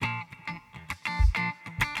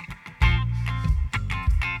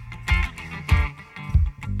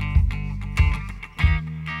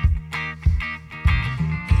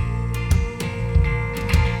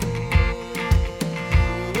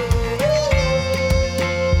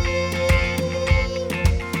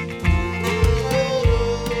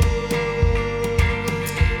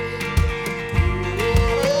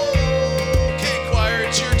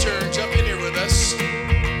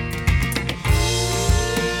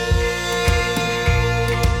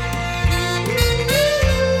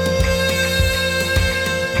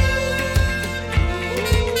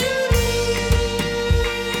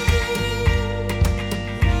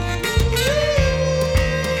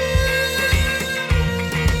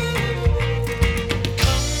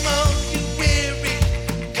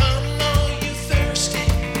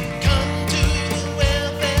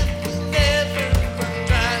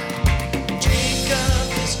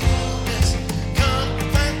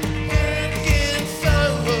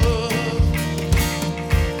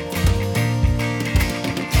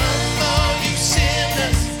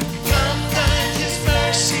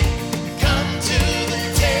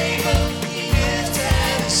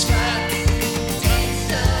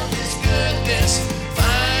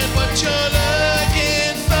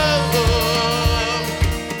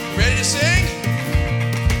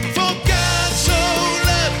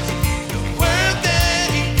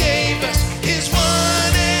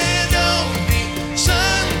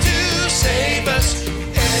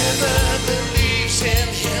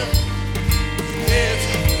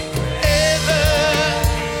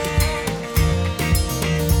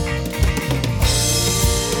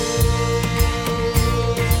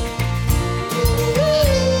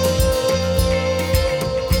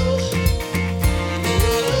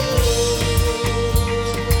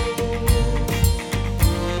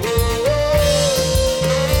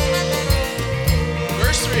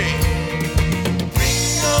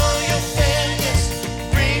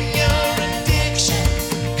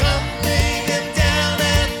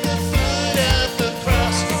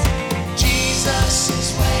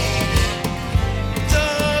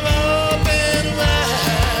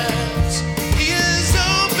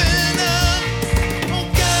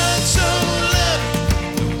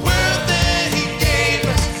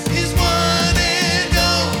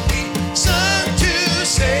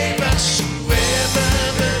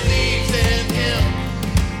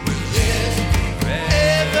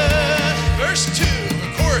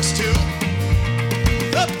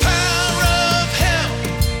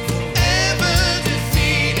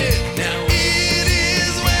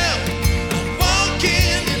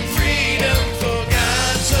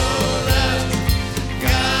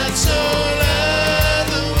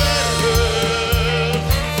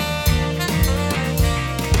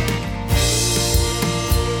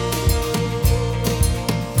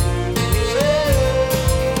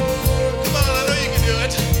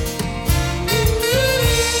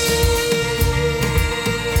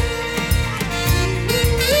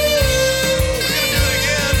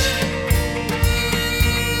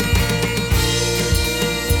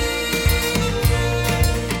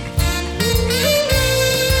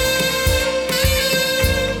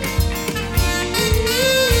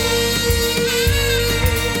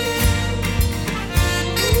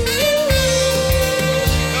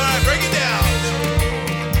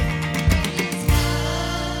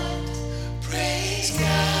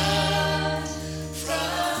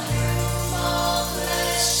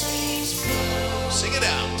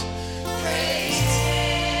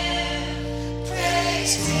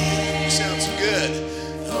You sound so good.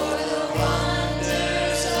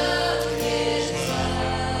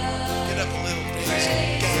 Get up a little, praise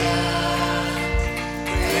God.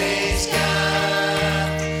 Praise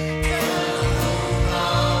God. From whom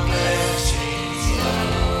all blessings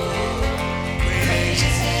flow. Praise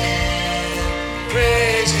Him.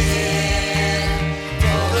 Praise Him.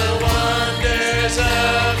 For the wonders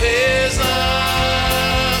of His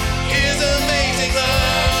love. His amazing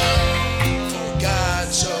love. For God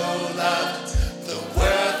so loved the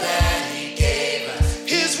world that He gave us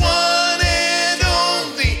His one and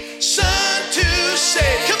only Son to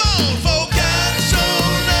save. Come on, for God so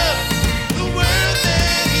loved the world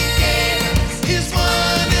that He gave us His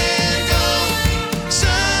one and only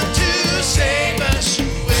Son to save us.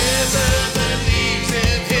 Whoever believes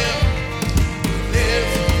in Him will live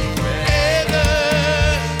forever.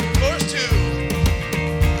 Verse 2.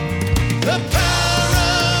 The power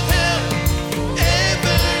of hell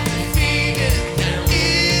ever defeated.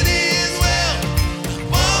 It is well. I'm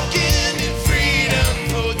walking in freedom.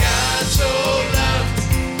 For God so loved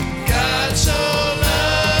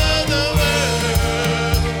the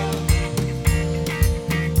world.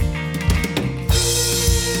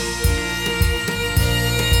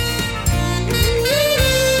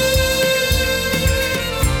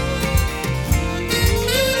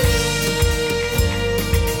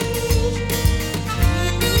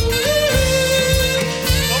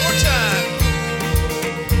 One more time.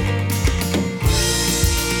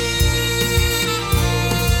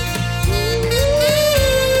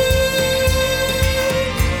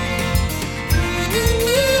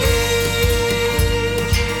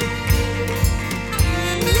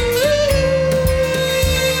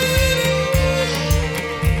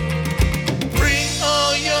 Bring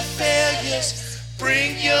all your failures,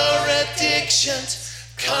 bring your addictions,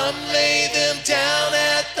 come lay them down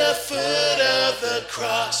at the foot of the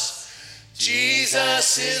cross.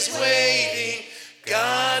 Jesus is waiting.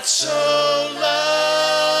 God so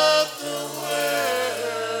loved the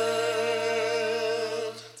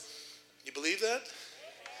world. You believe that?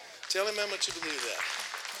 Tell him how much you believe that.